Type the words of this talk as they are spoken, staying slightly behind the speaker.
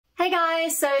Hey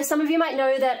guys, so some of you might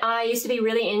know that I used to be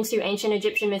really into ancient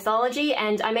Egyptian mythology,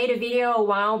 and I made a video a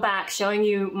while back showing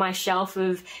you my shelf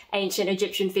of ancient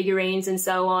Egyptian figurines and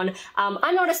so on.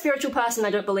 I'm not a spiritual person,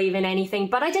 I don't believe in anything,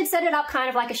 but I did set it up kind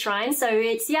of like a shrine, so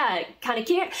it's, yeah, kind of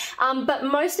cute. But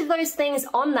most of those things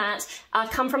on that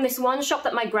come from this one shop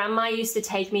that my grandma used to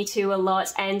take me to a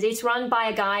lot, and it's run by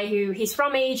a guy he's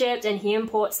from Egypt and he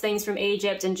imports things from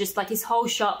Egypt, and just like his whole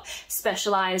shop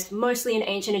specialized mostly in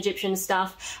ancient Egyptian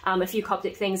stuff. A few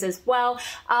Coptic things as well.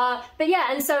 But yeah,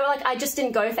 and so like I just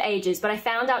didn't go for ages, but I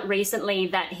found out recently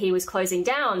that he was closing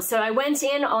down. So I went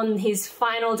in on his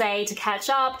final day to catch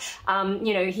up.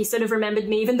 You know, he sort of remembered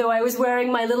me even though I was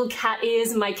wearing my little cat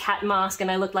ears and my cat mask and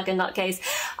I looked like a nutcase.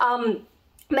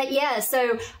 But yeah,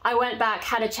 so I went back,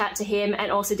 had a chat to him,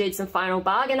 and also did some final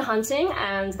bargain hunting,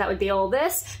 and that would be all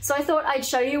this. So I thought I'd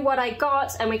show you what I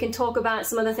got, and we can talk about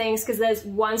some other things, because there's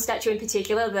one statue in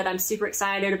particular that I'm super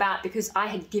excited about because I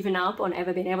had given up on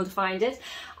ever being able to find it.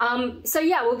 So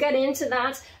yeah, we'll get into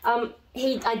that.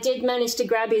 I did manage to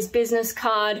grab his business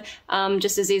card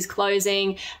just as he's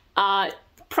closing.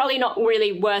 Probably not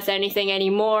really worth anything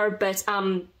anymore, but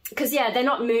because yeah, they're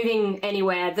not moving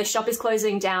anywhere. The shop is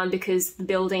closing down because the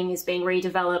building is being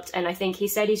redeveloped, and I think he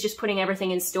said he's just putting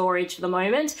everything in storage for the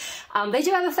moment. They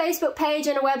do have a Facebook page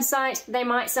and a website. They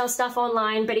might sell stuff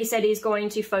online, but he said he's going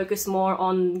to focus more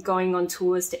on going on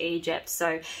tours to Egypt.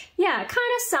 So yeah, kind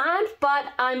of sad, but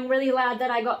I'm really glad that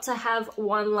I got to have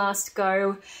one last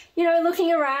go, you know,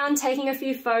 looking around, taking a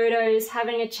few photos,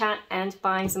 having a chat, and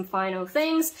buying some final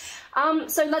things.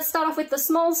 So let's start off with the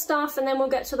small stuff and then we'll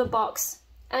get to the box.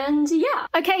 And yeah.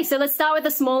 Okay, so let's start with the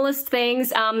smallest things.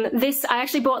 This I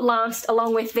actually bought last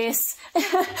along with this.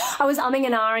 I was umming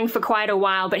and ahhing for quite a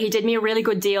while, but he did me a really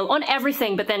good deal on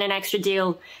everything, but then an extra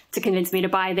deal to convince me to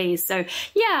buy these. So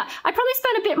yeah, I probably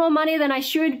spent a bit more money than I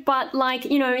should, but like,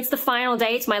 you know, it's the final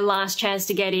day, it's my last chance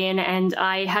to get in, and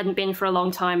I hadn't been for a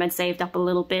long time. I'd saved up a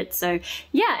little bit. So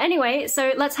yeah, anyway,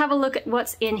 so let's have a look at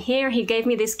what's in here. He gave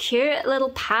me this cute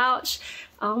little pouch.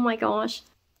 Oh my gosh.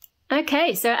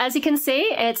 Okay, so as you can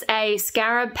see, it's a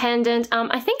scarab pendant.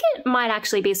 I think it might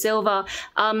actually be silver.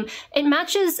 It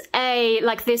matches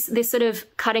this sort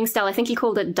of cutting style. I think he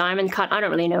called it diamond cut. I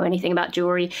don't really know anything about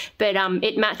jewelry, but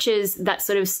it matches that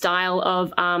sort of style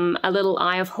of a little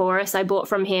Eye of Horus I bought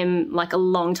from him like a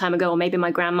long time ago, or maybe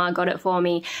my grandma got it for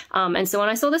me. And so when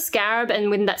I saw the scarab and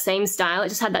with that same style, it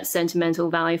just had that sentimental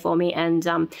value for me. And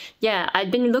yeah,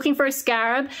 I'd been looking for a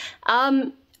scarab.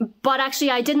 But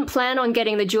actually, I didn't plan on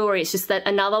getting the jewelry. It's just that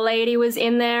another lady was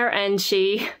in there and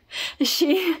she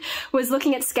was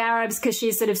looking at scarabs because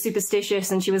she's sort of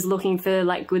superstitious, and she was looking for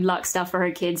like good luck stuff for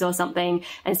her kids or something.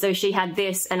 And so she had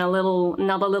this and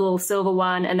another little silver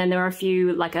one, and then there were a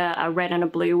few, like a red and a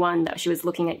blue one that she was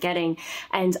looking at getting.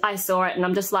 And I saw it and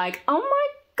I'm just like, oh my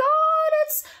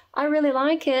God, I really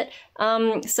like it.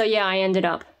 So yeah, I ended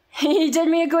up. He did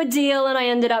me a good deal and I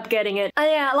ended up getting it. And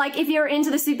yeah, like if you're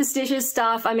into the superstitious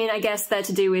stuff, I mean, I guess they're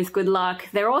to do with good luck.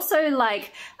 They're also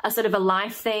like a sort of a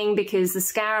life thing, because the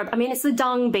scarab, I mean, it's the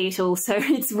dung beetle, so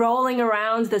it's rolling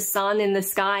around the sun in the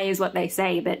sky is what they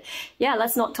say. But yeah,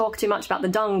 let's not talk too much about the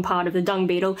dung part of the dung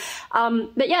beetle.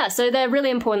 But yeah, so they're a really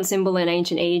important symbol in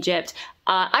ancient Egypt.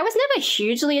 I was never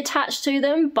hugely attached to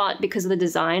them, but because of the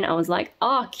design, I was like,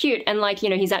 oh, cute. And like, you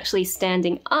know, he's actually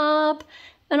standing up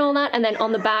and all that. And then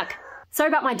on the back, sorry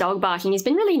about my dog barking, he's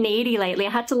been really needy lately. I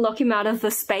had to lock him out of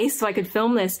the space so I could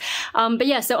film this. But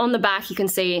yeah, so on the back you can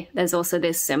see there's also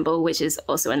this symbol, which is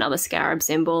also another scarab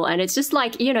symbol. And it's just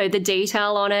like, you know, the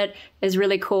detail on it is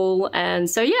really cool. And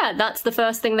so yeah, that's the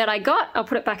first thing that I got. I'll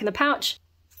put it back in the pouch.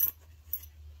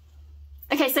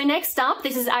 Okay, so next up,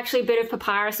 this is actually a bit of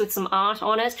papyrus with some art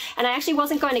on it, and I actually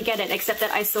wasn't going to get it, except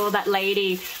that I saw that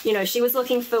lady, you know, she was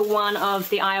looking for one of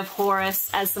the Eye of Horus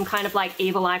as some kind of like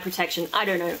evil eye protection. I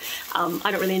don't know.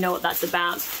 I don't really know what that's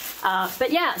about.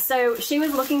 But yeah, so she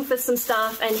was looking for some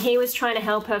stuff and he was trying to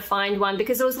help her find one,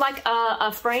 because it was like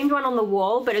a framed one on the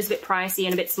wall, but it was a bit pricey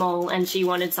and a bit small, and she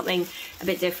wanted something a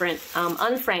bit different,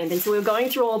 unframed. And so we were going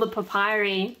through all the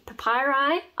papyri,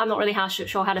 I'm not really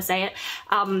sure how to say it,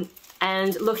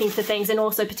 and looking for things, and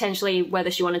also potentially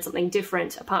whether she wanted something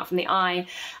different apart from the eye.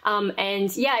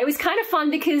 And yeah, it was kind of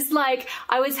fun because like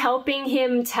I was helping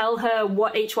him tell her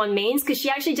what each one means, because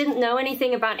she actually didn't know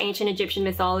anything about ancient Egyptian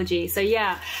mythology. So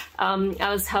yeah,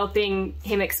 I was helping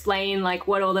him explain like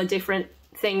what all the different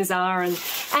things are. And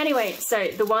anyway, so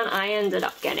the one I ended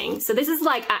up getting, so this is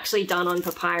like actually done on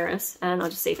papyrus, and I'll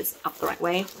just see if it's up the right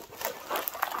way.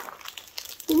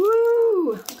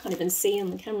 Woo! I can't even see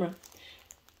on the camera.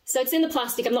 So it's in the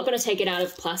plastic. I'm not going to take it out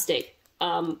of plastic.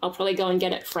 I'll probably go and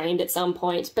get it framed at some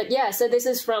point. But yeah, so this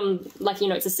is from, like, you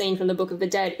know, it's a scene from the Book of the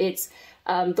Dead. It's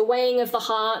the weighing of the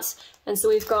heart. And so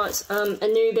we've got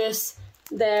Anubis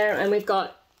there, and we've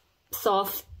got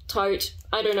Thoth, Tote,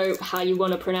 I don't know how you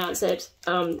want to pronounce it,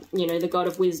 you know, the god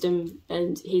of wisdom,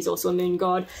 and he's also a moon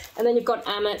god. And then you've got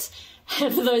Ammit. For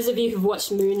those of you who've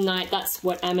watched Moon Knight, that's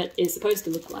what Ammit is supposed to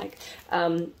look like.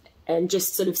 And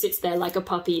just sort of sits there like a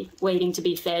puppy waiting to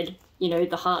be fed, you know,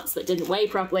 the hearts that didn't weigh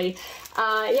properly.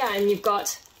 Yeah, and you've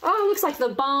got, oh, it looks like the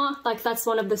bar, like that's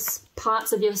one of the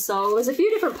parts of your soul. There's a few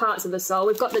different parts of the soul.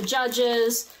 We've got the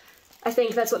judges, I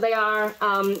think that's what they are,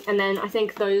 and then I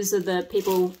think those are the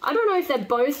people, I don't know if they're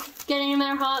both getting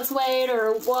their hearts weighed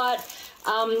or what,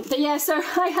 but yeah, so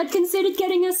I had considered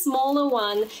getting a smaller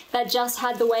one that just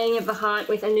had the weighing of the heart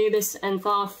with Anubis and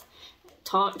Thoth,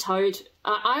 Tote.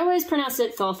 I always pronounce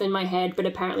it Thoth in my head, but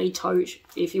apparently Tote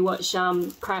if you watch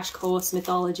Crash Course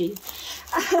Mythology.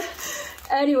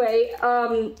 Anyway,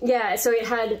 yeah, so it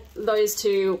had those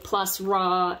two plus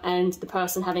Ra and the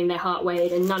person having their heart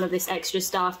weighed and none of this extra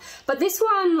stuff. But this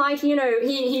one, like, you know,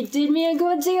 he did me a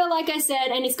good deal, like I said,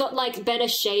 and it's got like better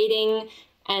shading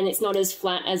and it's not as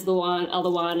flat as the other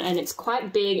one, and it's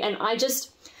quite big, and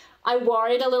I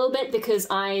worried a little bit because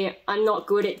I'm not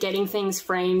good at getting things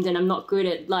framed, and I'm not good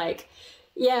at, like,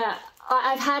 yeah,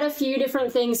 I've had a few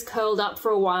different things curled up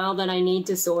for a while that I need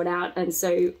to sort out, and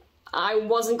so I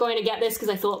wasn't going to get this because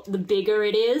I thought the bigger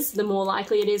it is, the more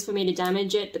likely it is for me to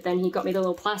damage it, but then he got me the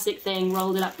little plastic thing,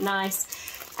 rolled it up nice,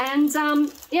 and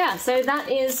yeah, so that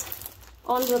is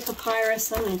on the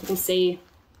papyrus. I don't know if you can see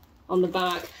on the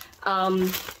back.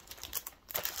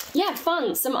 Yeah,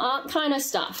 fun, some art kind of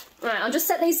stuff. Alright, I'll just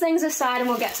set these things aside and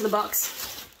we'll get to the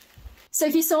box. So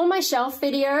if you saw my shelf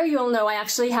video, you'll know I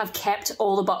actually have kept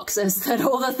all the boxes that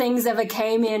all the things ever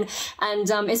came in, and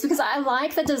it's because I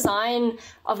like the design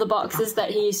of the boxes that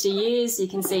he used to use. You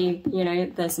can see, you know,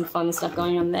 there's some fun stuff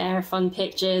going on there, fun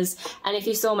pictures, and if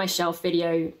you saw my shelf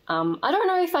video, I don't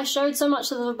know if I showed so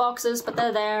much of the boxes, but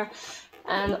they're there,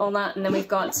 and all that, and then we've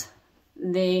got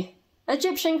the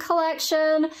Egyptian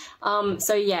collection.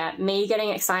 So yeah, me getting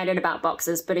excited about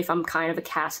boxes, but if I'm kind of a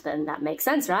cat, then that makes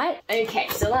sense, right? Okay,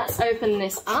 so let's open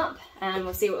this up and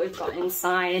we'll see what we've got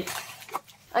inside.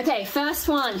 Okay, first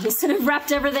one. He sort of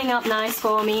wrapped everything up nice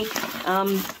for me.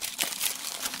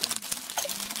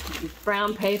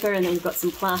 Brown paper, and then you've got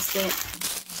some plastic.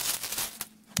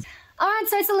 Alright,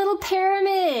 so it's a little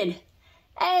pyramid.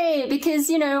 Hey, because,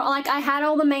 you know, like, I had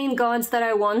all the main gods that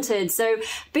I wanted. So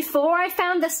before I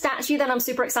found the statue that I'm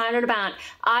super excited about,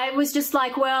 I was just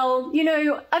like, well, you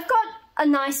know, I've got a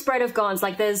nice spread of gods.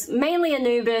 Like, there's mainly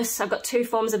Anubis. I've got two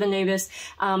forms of Anubis.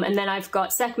 And then I've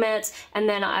got Sekhmet. And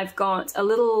then I've got a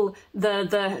little,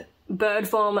 the bird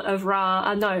form of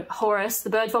Horus, the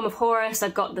bird form of Horus.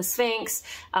 I've got the Sphinx.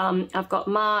 I've got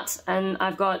Mart. And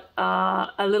I've got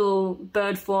a little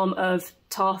bird form of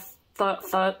Thoth.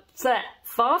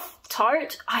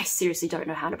 Tote? I seriously don't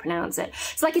know how to pronounce it.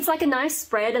 It's like a nice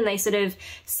spread, and they sort of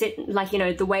sit, like, you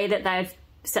know, the way that they've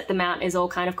set them out is all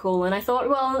kind of cool. And I thought,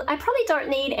 well, I probably don't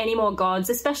need any more gods,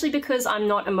 especially because I'm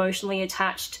not emotionally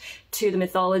attached to the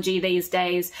mythology these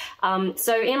days.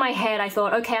 So in my head, I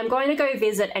thought, okay, I'm going to go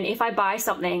visit, and if I buy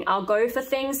something, I'll go for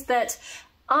things that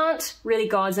aren't really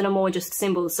gods and are more just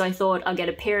symbols. So I thought I'll get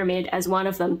a pyramid as one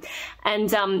of them. And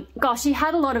gosh, he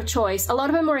had a lot of choice. A lot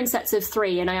of them were in sets of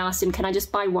 3, and I asked him, can I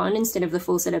just buy one instead of the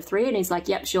full set of 3? And he's like,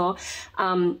 yep, sure.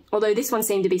 Although this one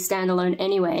seemed to be standalone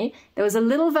anyway. There was a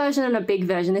little version and a big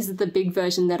version. This is the big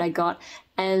version that I got.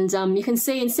 And you can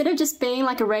see, instead of just being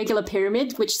like a regular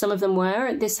pyramid, which some of them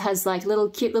were, this has like little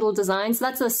cute little designs. So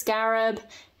that's a scarab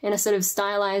in a sort of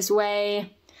stylized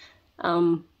way.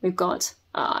 We've got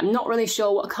I'm not really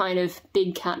sure what kind of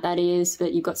big cat that is,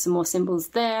 but you've got some more symbols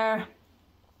there.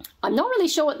 I'm not really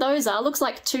sure what those are. Looks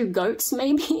like 2 goats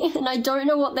maybe, and I don't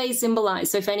know what they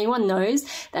symbolize. So if anyone knows,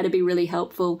 that'd be really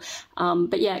helpful.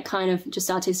 But yeah, kind of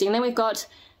just artistic. And then we've got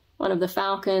one of the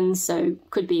falcons, so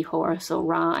could be Horus or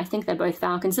Ra. I think they're both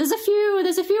falcons. There's a few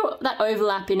that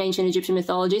overlap in ancient Egyptian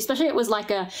mythology, especially it was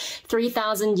like a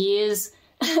 3,000 years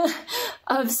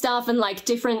of stuff, and like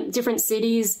different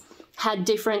cities had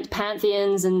different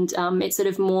pantheons, and it sort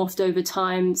of morphed over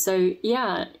time. So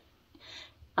yeah,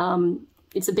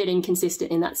 it's a bit inconsistent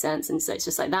in that sense, and so it's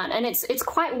just like that. And it's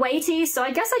quite weighty, so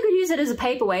I guess I could use it as a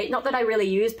paperweight. Not that I really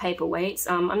use paperweights.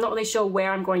 I'm not really sure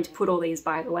where I'm going to put all these,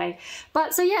 by the way.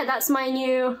 But so yeah, that's my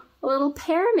new little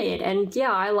pyramid, and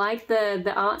yeah, I like the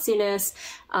artsiness.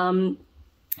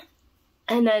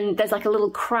 And then there's like a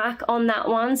little crack on that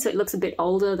one, so it looks a bit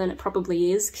older than it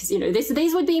probably is, because, you know,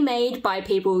 these would be made by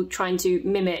people trying to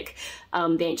mimic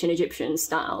the ancient Egyptian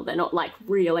style. They're not like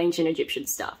real ancient Egyptian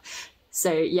stuff.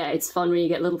 So yeah, it's fun when you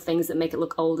get little things that make it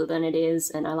look older than it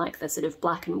is, and I like the sort of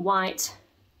black and white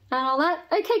and all that.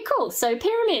 Okay, cool, so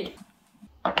pyramid.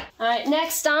 Alright,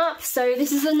 next up, so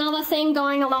this is another thing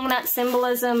going along that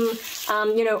symbolism,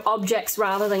 you know, objects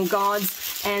rather than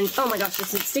gods. And oh my gosh, there's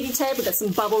some sticky tape, we've got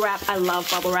some bubble wrap. I love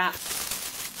bubble wrap.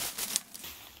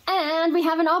 And we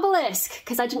have an obelisk,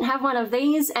 because I didn't have one of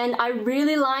these, and I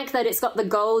really like that it's got the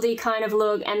goldy kind of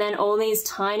look and then all these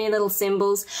tiny little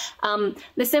symbols.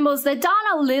 The symbols, they're done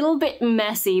a little bit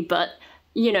messy, but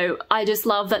you know, I just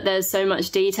love that there's so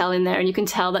much detail in there, and you can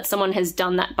tell that someone has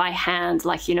done that by hand.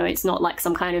 Like, you know, it's not like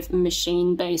some kind of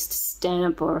machine-based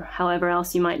stamp or however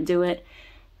else you might do it.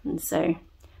 And so,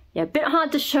 yeah, a bit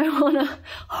hard to show on a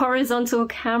horizontal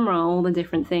camera, all the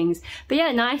different things. But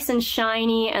yeah, nice and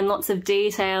shiny and lots of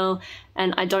detail.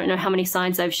 And I don't know how many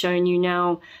sides I've shown you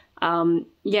now.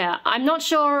 Yeah, I'm not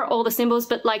sure all the symbols,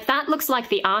 but like that looks like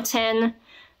the R10,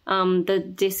 the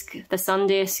disc, the sun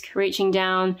disc reaching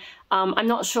down. I'm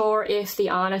not sure if the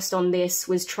artist on this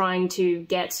was trying to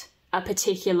get a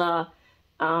particular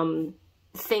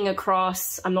thing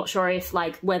across. I'm not sure if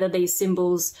like whether these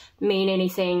symbols mean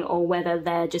anything or whether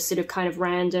they're just sort of kind of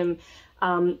random.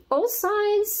 All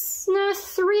sides, no,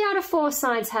 3 out of 4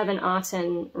 sides have an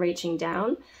R10 reaching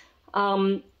down.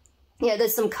 Yeah,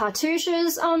 there's some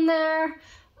cartouches on there.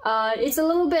 It's a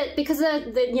little bit, because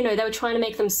you know, they were trying to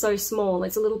make them so small,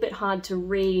 it's a little bit hard to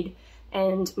read,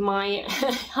 and my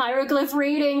hieroglyph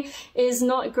reading is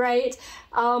not great.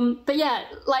 But yeah,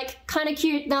 like kind of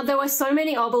cute. Now there were so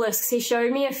many obelisks, he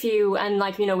showed me a few and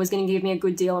like, you know, was going to give me a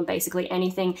good deal on basically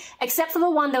anything, except for the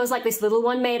one, there was like this little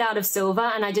one made out of silver,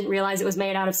 and I didn't realize it was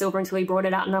made out of silver until he brought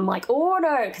it out, and I'm like, oh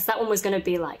no, because that one was going to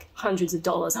be like hundreds of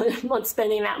dollars. I'm not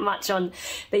spending that much on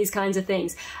these kinds of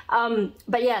things.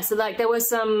 But yeah, so like there were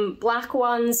some black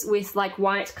ones with like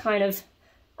white kind of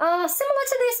similar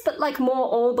to this, but like more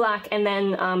all black, and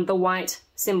then the white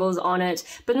symbols on it,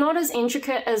 but not as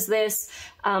intricate as this.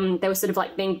 They were sort of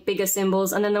like being bigger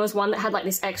symbols, and then there was one that had like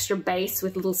this extra base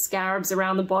with little scarabs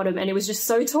around the bottom, and it was just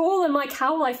so tall, and like,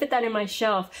 how will I fit that in my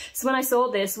shelf? So when I saw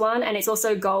this one, and it's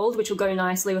also gold, which will go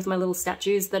nicely with my little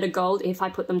statues that are gold if I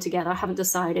put them together. I haven't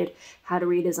decided how to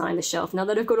redesign the shelf now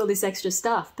that I've got all this extra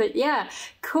stuff, but yeah,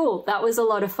 cool, that was a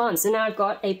lot of fun. So now I've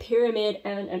got a pyramid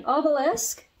and an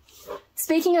obelisk.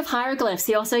 Speaking of hieroglyphs,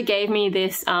 he also gave me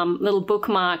this little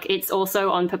bookmark. It's also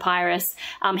on Papyrus.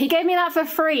 He gave me that for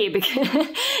free because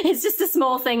it's just a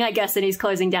small thing, I guess, and he's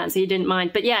closing down, so he didn't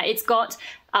mind. But yeah, it's got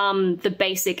the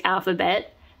basic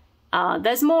alphabet.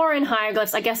 There's more in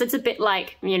hieroglyphs. I guess it's a bit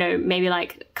like, you know, maybe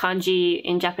like kanji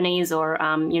in Japanese or,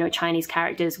 you know, Chinese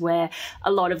characters, where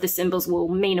a lot of the symbols will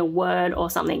mean a word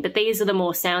or something. But these are the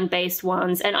more sound-based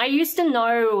ones. And I used to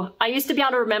be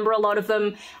able to remember a lot of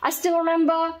them. I still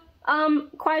remember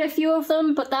quite a few of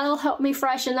them, but that'll help me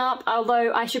freshen up,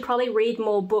 although I should probably read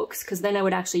more books because then I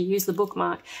would actually use the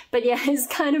bookmark. But yeah, it's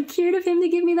kind of cute of him to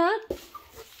give me that.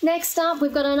 Next up,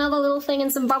 we've got another little thing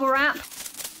and some bubble wrap.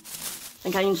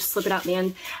 Okay, I can just slip it out the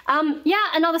end. Yeah,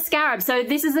 another scarab. So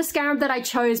this is the scarab that I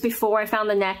chose before I found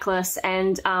the necklace,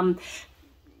 and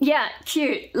yeah,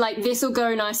 cute. Like, this will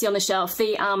go nicely on the shelf.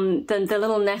 The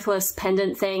little necklace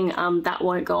pendant thing, that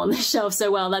won't go on the shelf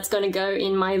so well. That's going to go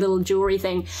in my little jewelry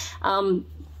thing.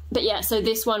 But yeah, so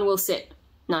this one will sit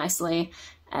nicely.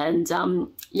 And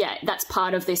yeah, that's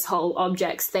part of this whole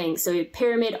objects thing. So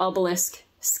pyramid, obelisk,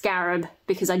 scarab,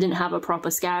 because I didn't have a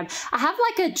proper scarab. I have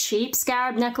like a cheap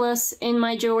scarab necklace in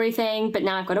my jewelry thing, but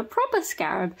now I've got a proper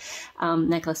scarab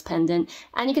necklace pendant.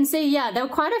 And you can see, yeah, there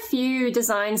were quite a few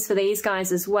designs for these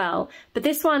guys as well. But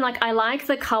this one, like, I like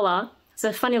the color. It's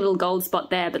a funny little gold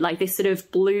spot there, but like this sort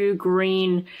of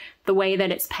blue-green, the way that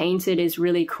it's painted is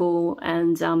really cool,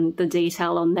 and the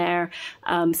detail on there.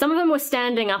 Some of them were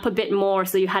standing up a bit more,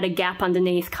 so you had a gap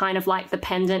underneath, kind of like the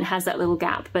pendant has that little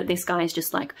gap, but this guy is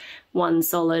just like one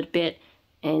solid bit.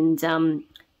 And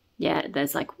yeah,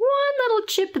 there's like one little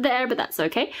chip there, but that's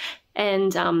okay.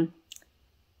 And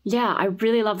yeah, I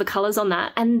really love the colors on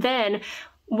that. And then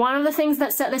one of the things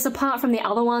that set this apart from the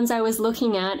other ones I was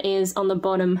looking at is on the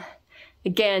bottom.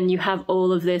 Again, you have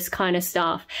all of this kind of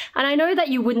stuff. And I know that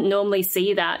you wouldn't normally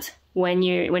see that when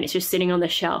it's just sitting on the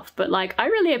shelf, but like, I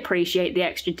really appreciate the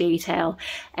extra detail.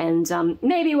 And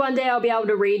maybe one day I'll be able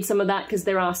to read some of that, because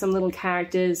there are some little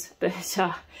characters. But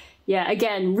yeah,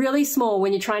 again, really small.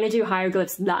 When you're trying to do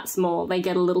hieroglyphs that small, they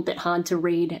get a little bit hard to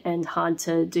read and hard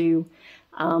to do,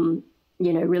 you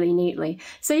know, really neatly.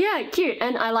 So yeah, cute.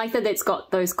 And I like that it's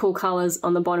got those cool colors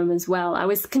on the bottom as well. I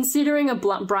was considering a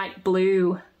bright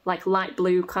blue, like light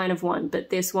blue kind of one, but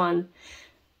this one,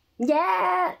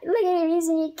 yeah, look at him,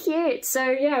 isn't he cute? So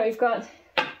yeah, we've got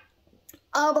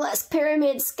obelisk,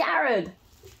 pyramid, scarab.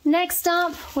 Next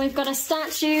up, we've got a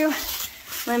statue.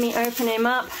 Let me open him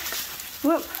up.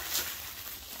 Whoop.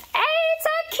 Hey, it's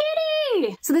a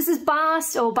kitty! So this is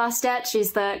Bast, or Bastet.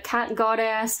 She's the cat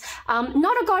goddess.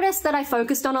 Not a goddess that I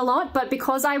focused on a lot, but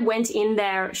because I went in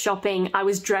there shopping, I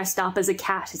was dressed up as a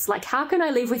cat. It's like, how can I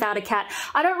live without a cat?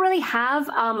 I don't really have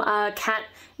a cat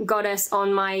goddess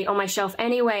on my shelf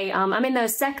anyway. I'm in the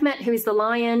Sekhmet, who is the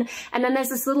lion, and then there's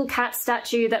this little cat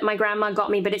statue that my grandma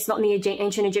got me, but it's not in the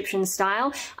ancient Egyptian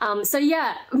style. So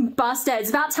yeah, Bastet, it's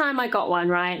about time I got one,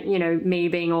 right? You know, me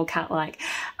being all cat-like.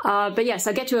 But yes,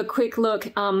 I'll get to a quick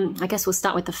look. I guess we'll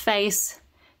start with the face.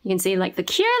 You can see like the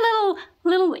cute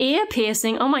little ear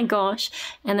piercing. Oh my gosh.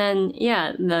 And then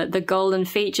yeah, the golden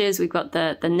features. We've got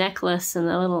the necklace and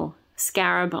the little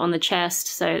scarab on the chest.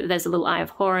 So there's a little eye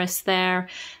of Horus there.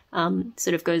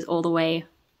 Sort of goes all the way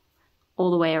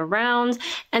around.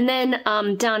 And then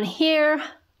down here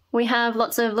we have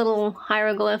lots of little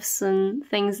hieroglyphs and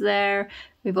things there.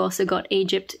 We've also got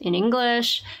Egypt in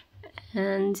English,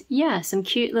 and yeah, some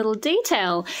cute little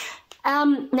detail.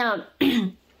 Now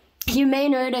you may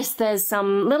notice there's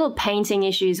some little painting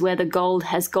issues where the gold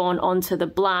has gone onto the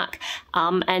black,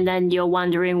 and then you're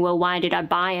wondering, well, why did I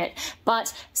buy it?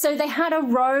 But so they had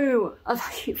a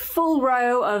full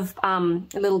row of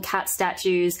little cat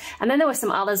statues, and then there were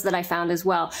some others that I found as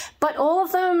well. But all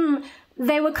of them,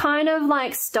 they were kind of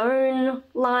like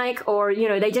stone-like, or, you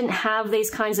know, they didn't have these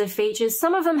kinds of features.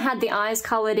 Some of them had the eyes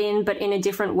colored in, but in a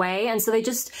different way. And so they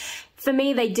just, for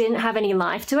me, they didn't have any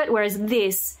life to it, whereas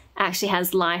this actually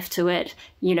has life to it,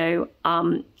 you know,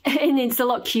 and it's a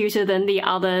lot cuter than the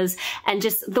others. And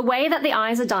just the way that the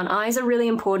eyes are done, eyes are really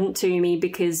important to me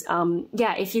because,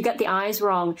 yeah, if you get the eyes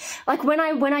wrong, like when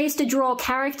I used to draw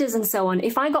characters and so on,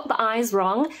 if I got the eyes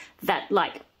wrong,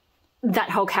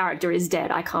 that whole character is dead.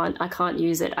 I can't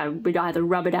use it. I would either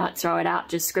rub it out, throw it out,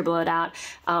 just scribble it out.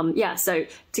 Yeah, so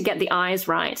to get the eyes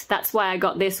right, that's why I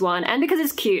got this one. And because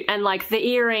it's cute, and like the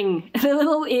earring, the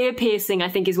little ear piercing, I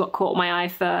think is what caught my eye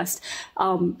first.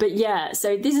 But yeah,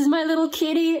 so this is my little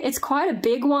kitty. It's quite a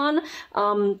big one.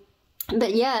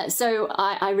 But yeah, so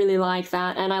I really like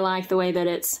that. And I like the way that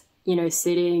it's, you know,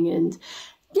 sitting, and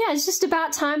yeah, it's just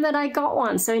about time that I got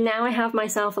one. So now I have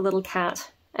myself a little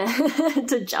cat.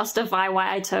 To justify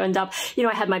why I turned up. You know,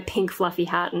 I had my pink fluffy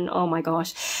hat, and oh my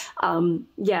gosh.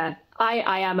 Yeah,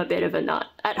 I am a bit of a nut.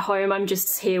 At home, I'm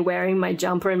just here wearing my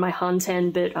jumper and my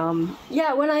hunten, but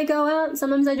yeah, when I go out,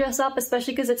 sometimes I dress up,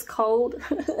 especially because it's cold.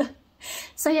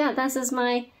 So yeah, this is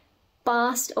my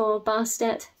Bast or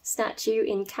Bastet statue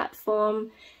in cat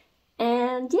form.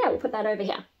 And yeah, we'll put that over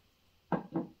here.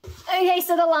 Okay,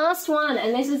 so the last one,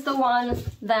 and this is the one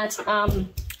that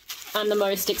I'm the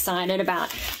most excited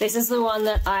about. This is the one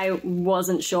that I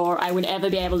wasn't sure I would ever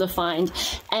be able to find.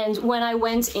 And when I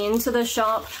went into the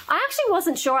shop, I actually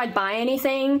wasn't sure I'd buy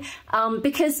anything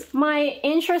because my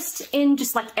interest in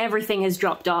just like everything has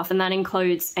dropped off, and that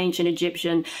includes ancient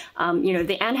Egyptian. You know,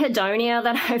 the anhedonia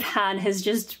that I've had has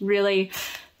just really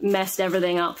messed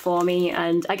everything up for me,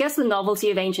 and I guess the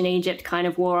novelty of ancient Egypt kind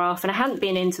of wore off, and I hadn't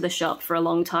been into the shop for a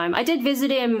long time. I did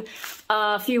visit him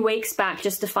a few weeks back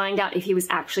just to find out if he was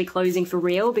actually closing for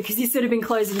real, because he's sort of been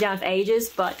closing down for ages,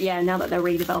 but yeah, now that they're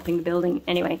redeveloping the building.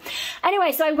 Anyway,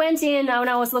 so I went in when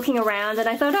I was looking around, and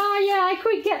I thought, oh yeah, I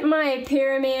could get my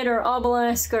pyramid or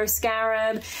obelisk or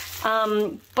scarab,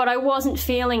 but I wasn't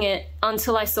feeling it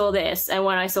until I saw this, and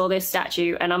when I saw this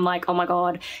statue, and I'm like, oh my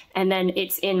god, and then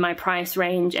it's in my price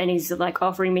range, and he's like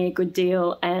offering me a good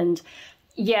deal, and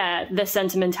yeah, the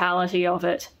sentimentality of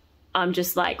it, I'm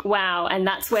just like, wow. And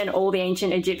that's when all the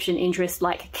ancient Egyptian interest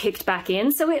like kicked back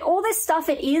in. So all this stuff,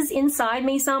 it is inside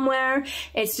me somewhere.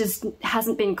 It's just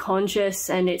hasn't been conscious,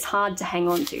 and it's hard to hang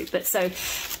on to. But so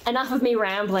enough of me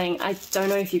rambling. I don't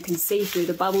know if you can see through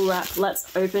the bubble wrap.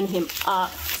 Let's open him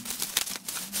up.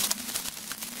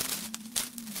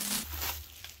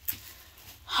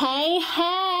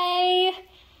 Hey,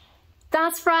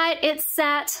 that's right, it's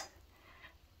Set.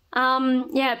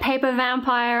 Yeah, Paper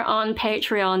Vampire on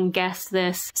Patreon guessed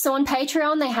this. So on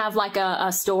Patreon, they have like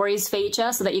a stories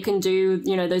feature so that you can do,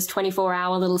 you know, those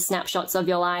 24-hour little snapshots of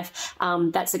your life.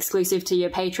 That's exclusive to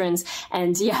your patrons.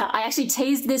 And yeah, I actually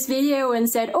teased this video and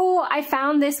said, oh, I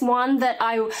found this one that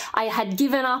I had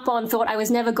given up on, thought I was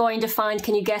never going to find.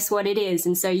 Can you guess what it is?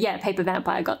 And so yeah, Paper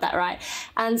Vampire got that right.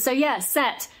 And so yeah,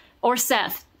 Set or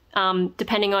Seth,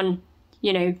 depending on,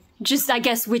 you know, just I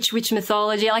guess which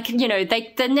mythology, like, you know,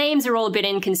 the names are all a bit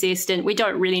inconsistent. We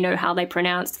don't really know how they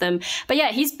pronounced them. But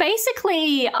yeah, he's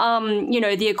basically, you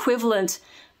know, the equivalent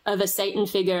of a Satan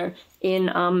figure in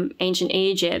ancient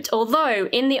Egypt. Although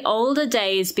in the older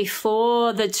days,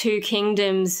 before the two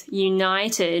kingdoms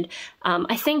united,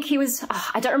 I think he was,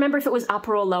 I don't remember if it was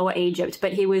Upper or Lower Egypt,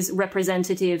 but he was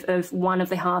representative of one of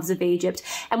the halves of Egypt.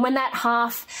 And when that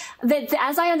half,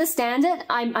 as I understand it,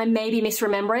 I may be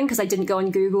misremembering because I didn't go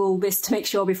and Google this to make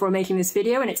sure before making this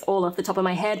video, and it's all off the top of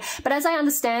my head. But as I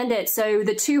understand it, so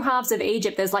the two halves of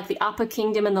Egypt, there's like the Upper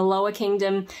Kingdom and the Lower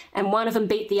Kingdom, and one of them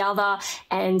beat the other,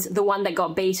 and the one that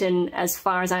got beaten, as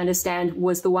far as I understand,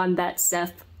 was the one that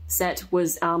Set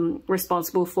was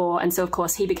responsible for, and so of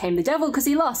course he became the devil because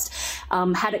he lost.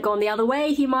 Had it gone the other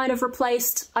way, he might have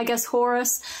replaced, I guess,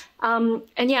 Horus. And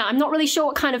yeah, I'm not really sure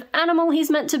what kind of animal he's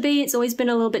meant to be. It's always been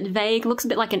a little bit vague. Looks a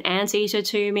bit like an anteater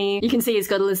to me. You can see he's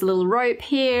got this little rope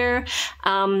here.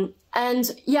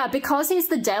 And yeah, because he's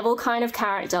the devil kind of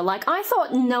character, like I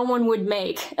thought no one would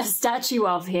make a statue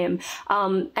of him.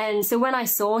 And so when I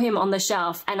saw him on the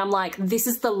shelf and I'm like, this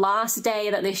is the last day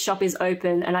that this shop is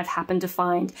open and I've happened to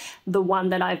find the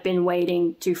one that I've been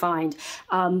waiting to find,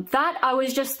 that I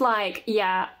was just like,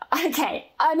 yeah, okay,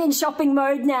 I'm in shopping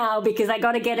mode now because I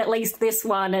gotta get at least this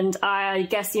one, and I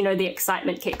guess, you know, the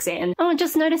excitement kicks in. Oh,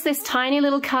 just notice this tiny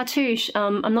little cartouche.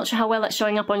 I'm not sure how well it's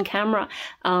showing up on camera.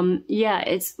 Yeah,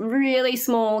 it's really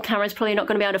small. Camera's probably not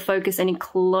gonna be able to focus any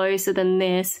closer than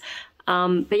this.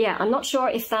 But yeah, I'm not sure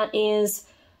if that is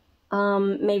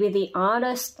maybe the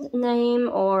artist name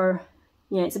or,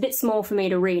 yeah, it's a bit small for me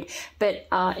to read, but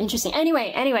interesting.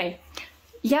 Anyway,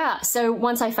 yeah, so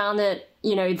once I found it,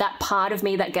 you know, that part of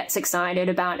me that gets excited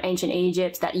about ancient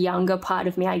Egypt, that younger part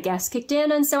of me, I guess, kicked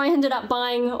in, and so I ended up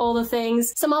buying all the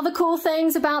things. Some other cool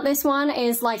things about this one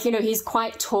is, like, you know, he's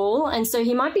quite tall, and so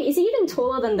he might be, is he even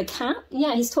taller than the cat?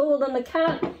 Yeah, he's taller than the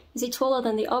cat. Is he taller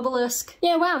than the obelisk?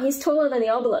 Yeah, wow, he's taller than the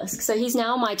obelisk. So he's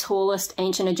now my tallest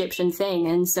ancient Egyptian thing.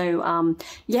 And so,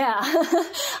 yeah,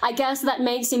 I guess that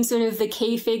makes him sort of the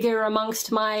key figure amongst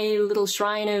my little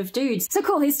shrine of dudes. So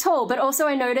cool, he's tall, but also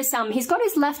I notice he's got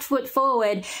his left foot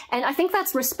forward, and I think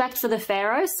that's respect for the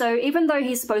pharaoh. So even though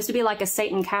he's supposed to be like a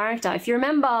Satan character, if you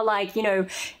remember, like, you know,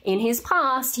 in his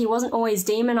past, he wasn't always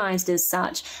demonized as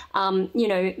such. You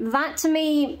know, that to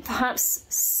me perhaps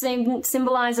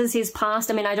symbolizes his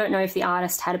past. I mean, I don't know if the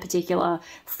artist had a particular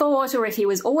thought or if he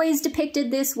was always depicted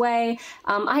this way.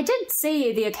 I did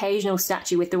see the occasional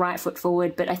statue with the right foot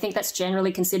forward, but I think that's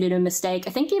generally considered a mistake. I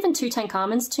think even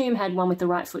Tutankhamun's tomb had one with the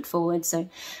right foot forward, so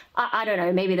I don't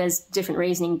know, maybe there's different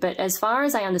reasoning, but as far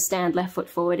as I understand, left foot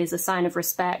forward is a sign of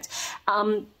respect.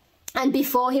 And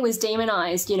before he was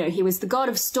demonized, you know, he was the god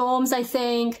of storms, I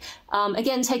think.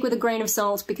 Again, take with a grain of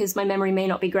salt because my memory may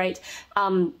not be great.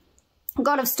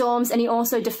 God of storms, and he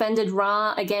also defended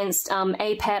Ra against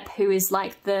Apep, who is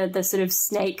like the sort of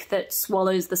snake that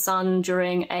swallows the sun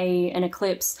during an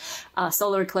eclipse,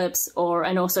 solar eclipse,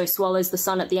 and also swallows the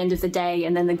sun at the end of the day,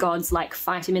 and then the gods like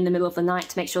fight him in the middle of the night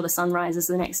to make sure the sun rises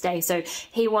the next day. So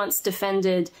he once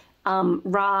defended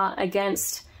Ra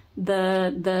against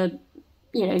the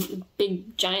you know,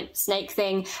 big giant snake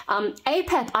thing.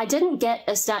 Apep, I didn't get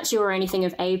a statue or anything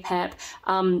of Apep.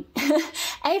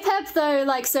 Apep though,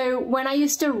 like, so when I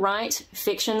used to write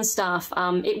fiction stuff,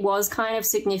 it was kind of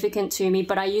significant to me,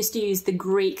 but I used to use the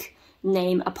Greek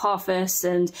name Apophis,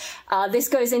 and this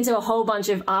goes into a whole bunch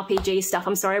of RPG stuff.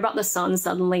 I'm sorry about the sun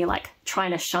suddenly like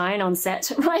trying to shine on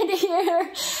set right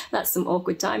here. That's some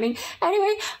awkward timing.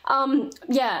 Anyway,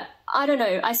 yeah, I don't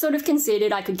know. I sort of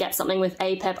considered I could get something with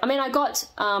Apep. I mean, I got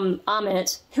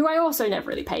Amit, who I also never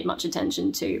really paid much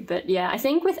attention to. But yeah, I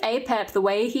think with Apep, the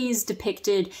way he's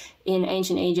depicted in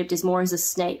ancient Egypt is more as a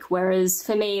snake, whereas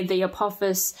for me, the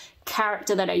Apophis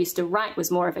character that I used to write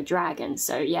was more of a dragon.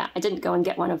 So yeah, I didn't go and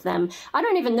get one of them. I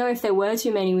don't even know if there were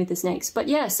too many with the snakes. But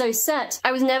yeah, so Set,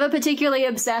 I was never particularly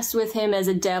obsessed with him as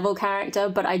a devil character,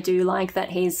 but I do like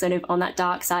that he's sort of on that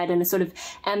dark side and sort of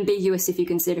ambiguous if you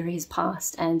consider his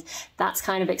past, and that's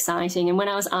kind of exciting. And when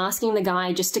I was asking the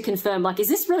guy just to confirm, like, is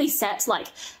this really Set? Like,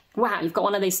 wow, you've got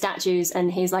one of these statues,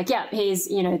 and he's like, yeah, he's,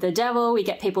 you know, the devil. We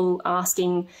get people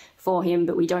asking for him,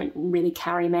 but we don't really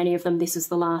carry many of them. This is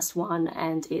the last one,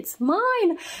 and it's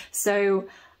mine. So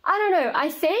I don't know. I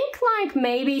think like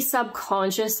maybe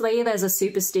subconsciously there's a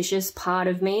superstitious part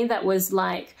of me that was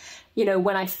like, you know,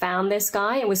 when I found this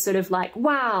guy, it was sort of like,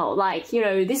 wow, like, you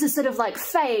know, this is sort of like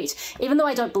fate, even though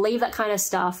I don't believe that kind of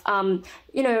stuff.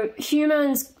 You know,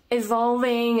 humans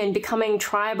evolving and becoming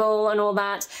tribal and all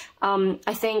that,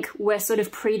 I think we're sort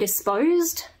of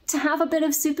predisposed to have a bit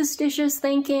of superstitious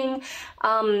thinking,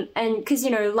 and because,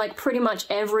 you know, like pretty much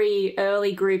every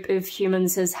early group of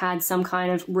humans has had some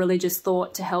kind of religious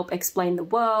thought to help explain the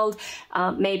world,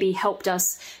 maybe helped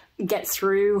us get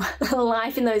through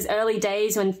life in those early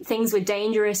days when things were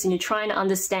dangerous and you're trying to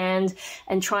understand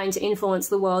and trying to influence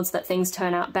the world so that things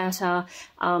turn out better.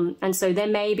 And so there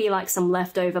may be like some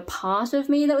leftover part of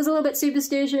me that was a little bit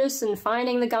superstitious, and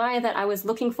finding the guy that I was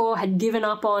looking for had given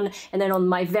up on, and then on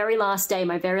my very last day,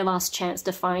 my very last chance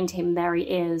to find him, there he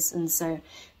is. And so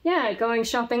yeah, going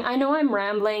shopping. I know I'm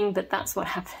rambling, but that's what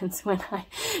happens when I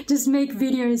just make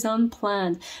videos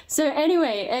unplanned. So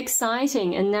anyway,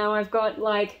 exciting. And now I've got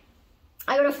like,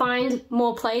 I gotta find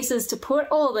more places to put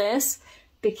all this,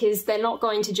 because they're not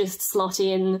going to just slot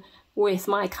in with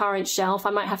my current shelf.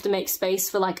 I might have to make space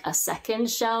for like a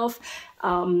second shelf.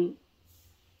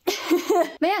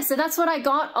 But yeah, so that's what I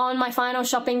got on my final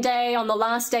shopping day, on the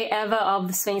last day ever of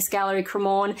the Sphinx Gallery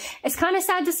Cremorne. It's kind of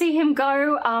sad to see him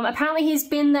go. Apparently he's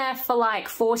been there for like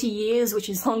 40 years, which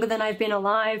is longer than I've been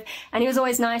alive. And he was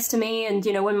always nice to me. And,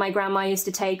 you know, when my grandma used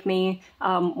to take me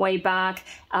way back,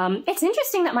 it's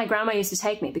interesting that my grandma used to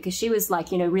take me, because she was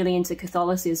like, you know, really into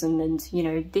Catholicism, and, you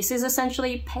know, this is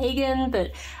essentially pagan,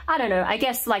 but I don't know. I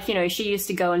guess like, you know, she used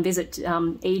to go and visit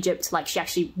Egypt. Like she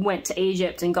actually went to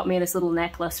Egypt and got me this little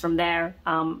necklace from there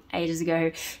ages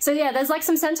ago. So yeah, there's like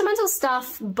some sentimental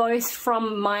stuff, both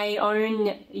from my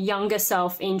own younger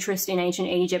self interest in ancient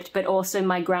Egypt, but also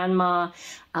my grandma,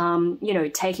 you know,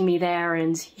 taking me there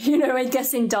and, you know, I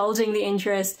guess indulging the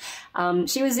interest.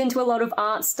 She was into a lot of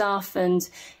art stuff, and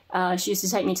she used to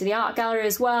take me to the art gallery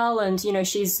as well. And, you know,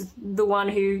 she's the one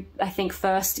who I think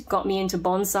first got me into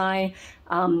bonsai.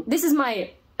 This is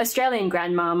my Australian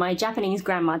grandma. My Japanese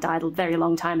grandma died a very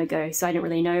long time ago, so I didn't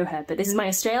really know her, but this is my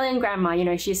Australian grandma. You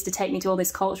know, she used to take me to all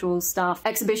this cultural stuff,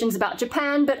 exhibitions about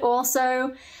Japan, but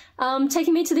also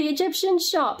taking me to the Egyptian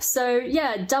shop. So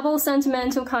yeah, double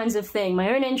sentimental kinds of thing.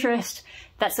 My own interest,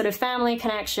 that sort of family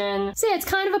connection. So yeah, it's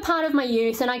kind of a part of my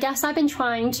youth, and I guess I've been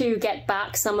trying to get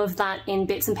back some of that in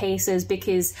bits and pieces,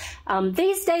 because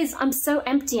these days I'm so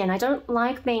empty, and I don't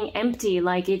like being empty.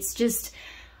 Like, it's just,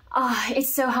 it's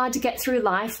so hard to get through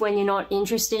life when you're not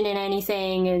interested in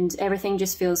anything and everything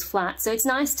just feels flat. So it's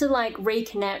nice to like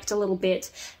reconnect a little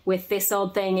bit with this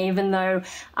old thing, even though,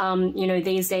 you know,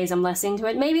 these days I'm less into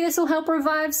it. Maybe this will help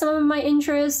revive some of my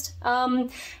interest.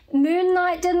 Moon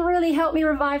Knight didn't really help me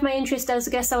revive my interest, as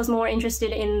I guess I was more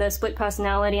interested in the split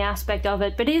personality aspect of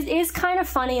it. But it is kind of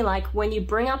funny, like when you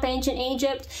bring up ancient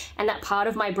Egypt and that part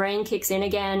of my brain kicks in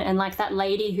again, and like that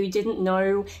lady who didn't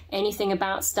know anything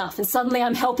about stuff, and suddenly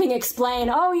I'm helping explain,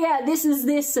 oh yeah, this is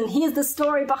this, and here's the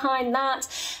story behind that.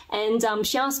 And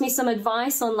she asked me some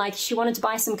advice on, like, she wanted to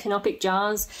buy some canopic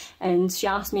jars, and she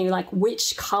asked me like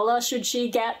which color should she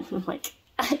get. I'm like,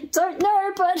 I don't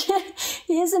know, but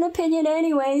here's an opinion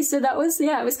anyway. So that was,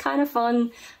 yeah, it was kind of fun,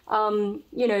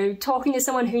 you know, talking to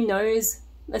someone who knows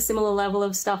a similar level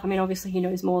of stuff. I mean, obviously he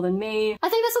knows more than me. I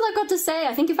think that's all I've got to say.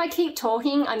 I think if I keep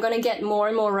talking, I'm going to get more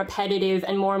and more repetitive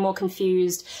and more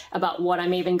confused about what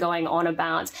I'm even going on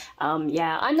about.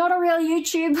 Yeah, I'm not a real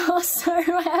YouTuber, so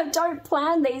I don't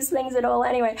plan these things at all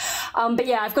anyway. But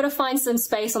yeah, I've got to find some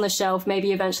space on the shelf.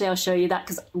 Maybe eventually I'll show you that,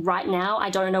 because right now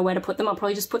I don't know where to put them. I'll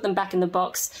probably just put them back in the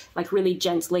box, like really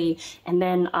gently. And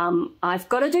then I've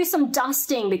got to do some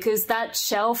dusting, because that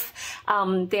shelf,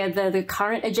 the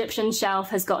current Egyptian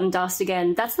shelf has gotten dust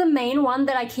again. That's the main one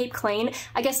that I keep clean.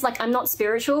 I guess, like, I'm not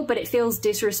spiritual, but it feels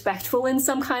disrespectful in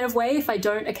some kind of way if I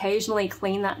don't occasionally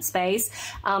clean that space.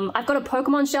 I've got a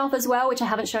Pokemon shelf as well, which I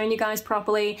haven't shown you guys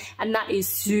properly, and that is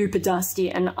super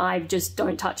dusty, and I just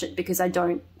don't touch it because I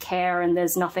don't care and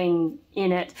there's nothing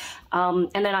in it. And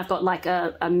then I've got like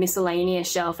a miscellaneous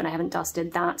shelf, and I haven't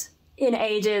dusted that in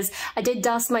ages. I did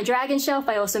dust my dragon shelf.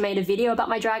 I also made a video about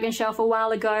my dragon shelf a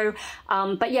while ago.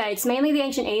 But yeah, it's mainly the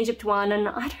ancient Egypt one, and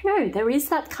I don't know, there is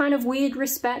that kind of weird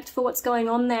respect for what's going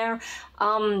on there.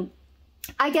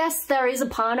 I guess there is a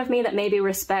part of me that maybe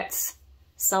respects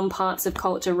some parts of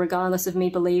culture regardless of me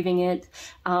believing it.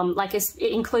 Like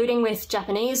including with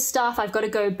Japanese stuff, I've got to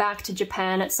go back to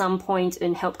Japan at some point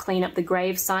and help clean up the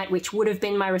grave site, which would have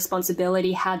been my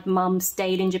responsibility had mum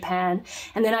stayed in Japan.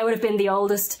 And then I would have been the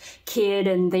oldest kid,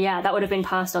 and yeah, that would have been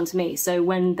passed on to me. So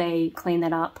when they clean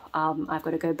that up, I've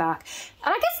got to go back.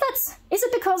 And I guess is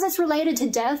it because it's related to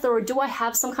death, or do I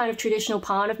have some kind of traditional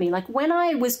part of me? Like when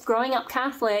I was growing up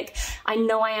Catholic, I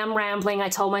know I am rambling. I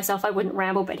told myself I wouldn't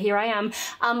ramble, but here I am.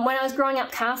 when I was growing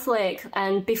up Catholic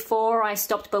and before I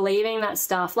stopped believing that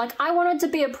stuff, like I wanted to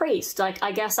be a priest. Like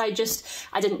I guess I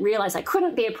didn't realize I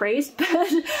couldn't be a priest, but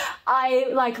I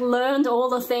like learned all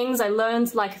the things. I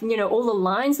learned like, you know, all the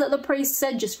lines that the priest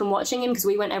said just from watching him because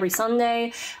we went every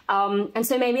Sunday. And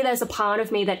so maybe there's a part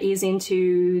of me that is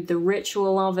into the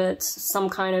ritual of it, some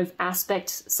kind of aspect,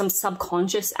 some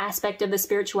subconscious aspect of the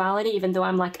spirituality, even though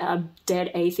I'm like a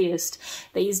dead atheist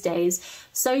these days.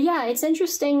 So yeah, it's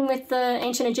interesting with the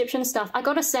ancient Egyptian stuff. I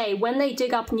gotta say, when they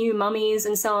dig up new mummies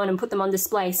and so on and put them on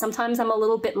display, sometimes I'm a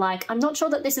little bit like, I'm not sure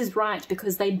that this is right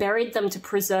because they buried them to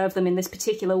preserve them in this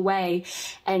particular way.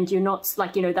 And you're not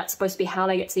like, you know, that's supposed to be how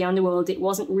they get to the underworld. It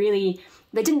wasn't really,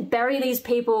 they didn't bury these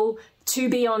people to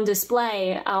be on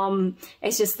display.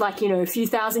 It's just like, you know, a few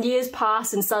thousand years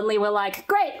pass and suddenly we're like,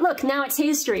 great, look, now it's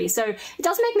history. So it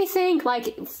does make me think,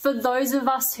 like, for those of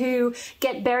us who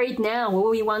get buried now, will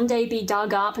we one day be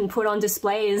dug up and put on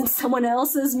display in someone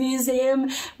else's museum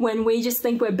when we just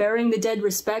think we're burying the dead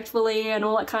respectfully and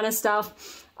all that kind of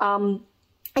stuff?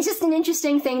 It's just an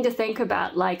interesting thing to think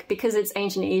about, like, because it's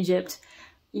ancient Egypt,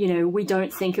 you know, we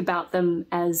don't think about them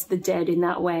as the dead in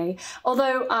that way.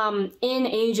 Although in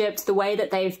Egypt, the way that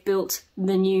they've built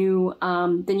the new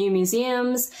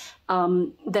museums,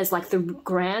 there's like the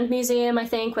Grand Museum, I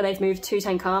think, where they've moved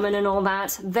Tutankhamun and all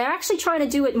that. They're actually trying to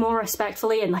do it more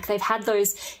respectfully, and like they've had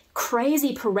those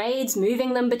crazy parades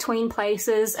moving them between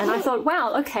places. And I thought,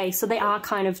 wow, okay, so they are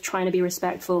kind of trying to be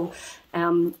respectful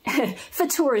for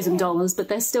tourism dollars, but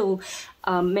they're still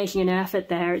making an effort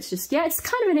there. It's just, yeah, it's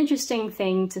kind of an interesting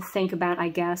thing to think about, I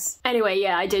guess. Anyway,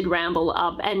 yeah, I did ramble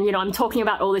up and, you know, I'm talking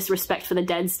about all this respect for the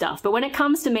dead stuff. But when it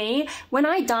comes to me, when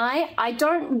I die, I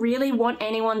don't really want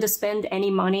anyone to spend any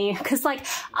money because, like,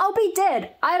 I'll be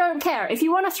dead. I don't care. If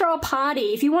you want to throw a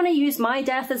party, if you want to use my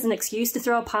death as an excuse to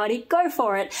throw a party, go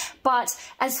for it. But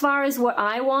as far as what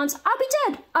I want, I'll be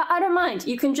dead. I don't mind.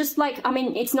 You can just, like, I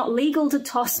mean, it's not legal to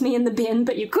toss me in the bin,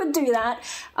 but you could do that.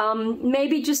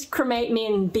 Maybe just cremate me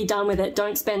and be done with it.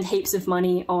 Don't spend heaps of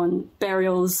money on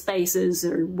burial spaces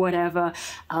or whatever.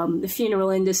 The funeral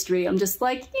industry, I'm just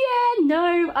like, yeah,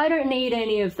 no, I don't need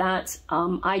any of that.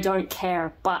 I don't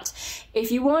care. But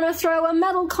if you want to throw a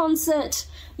metal concert,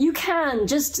 you can.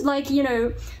 Just like, you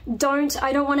know,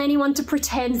 I don't want anyone to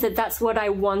pretend that that's what I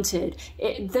wanted.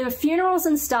 The funerals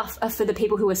and stuff are for the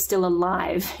people who are still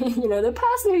alive. You know, the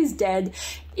person who's dead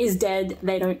is dead.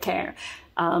 They don't care.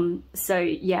 So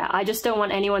yeah, I just don't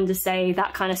want anyone to say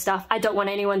that kind of stuff. I don't want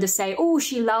anyone to say, oh,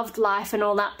 she loved life and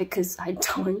all that, because I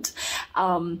don't.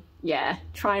 Yeah,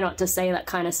 try not to say that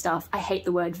kind of stuff. I hate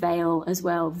the word veil as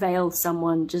well. Veil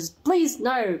someone, just please,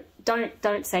 no,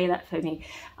 don't say that for me.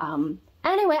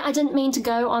 Anyway, I didn't mean to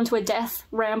go onto a death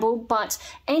ramble, but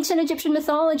ancient Egyptian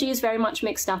mythology is very much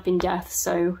mixed up in death,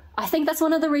 so I think that's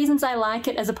one of the reasons I like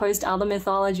it as opposed to other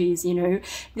mythologies, you know?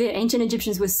 The ancient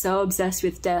Egyptians were so obsessed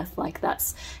with death, like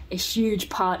that's a huge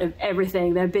part of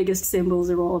everything. Their biggest symbols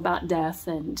are all about death,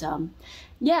 and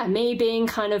yeah, me being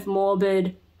kind of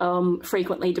morbid,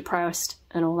 frequently depressed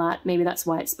and all that, maybe that's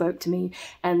why it spoke to me.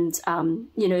 And,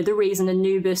 you know, the reason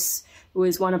Anubis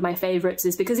was one of my favorites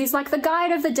is because he's like the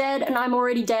guide of the dead and I'm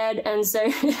already dead, and so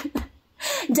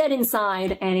dead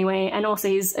inside anyway. And also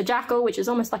he's a jackal, which is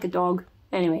almost like a dog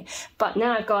anyway. But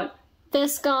now I've got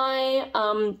this guy.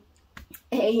 I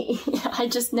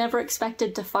just never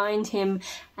expected to find him,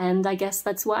 and I guess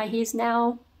that's why he's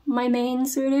now my main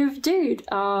sort of dude.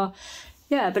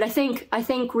 Yeah, but I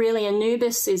think really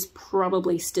Anubis is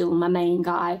probably still my main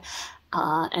guy,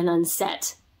 and then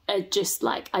Set. Just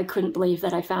like, I couldn't believe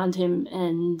that I found him,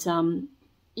 and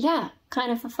yeah, kind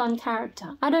of a fun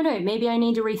character. I don't know, maybe I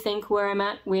need to rethink where I'm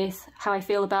at with how I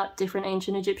feel about different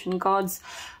ancient Egyptian gods.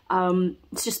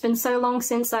 It's just been so long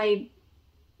since I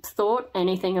thought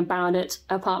anything about it,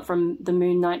 apart from the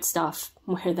Moon Knight stuff,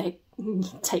 where they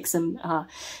take some,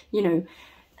 you know,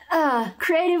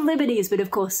 creative liberties, but of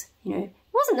course, you know,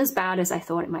 wasn't as bad as I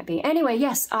thought it might be. Anyway,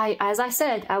 yes, as I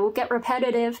said, I will get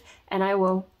repetitive and I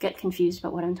will get confused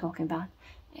about what I'm talking about.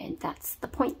 And that's the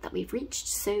point that we've reached.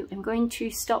 So I'm going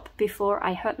to stop before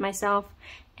I hurt myself,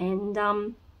 and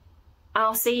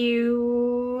I'll see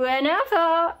you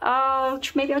whenever.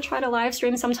 Maybe I'll try to live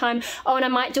stream sometime. Oh, and I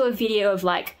might do a video of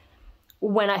like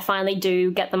when I finally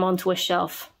do get them onto a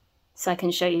shelf so I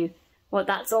can show you what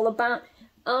that's all about.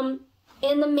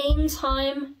 In the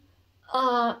meantime,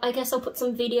 I guess I'll put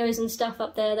some videos and stuff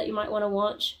up there that you might want to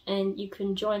watch, and you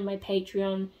can join my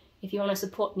Patreon if you want to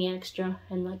support me extra,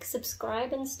 and like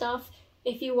subscribe and stuff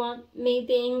if you want me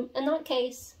being a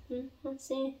nutcase. Let's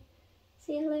see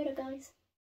you later, guys.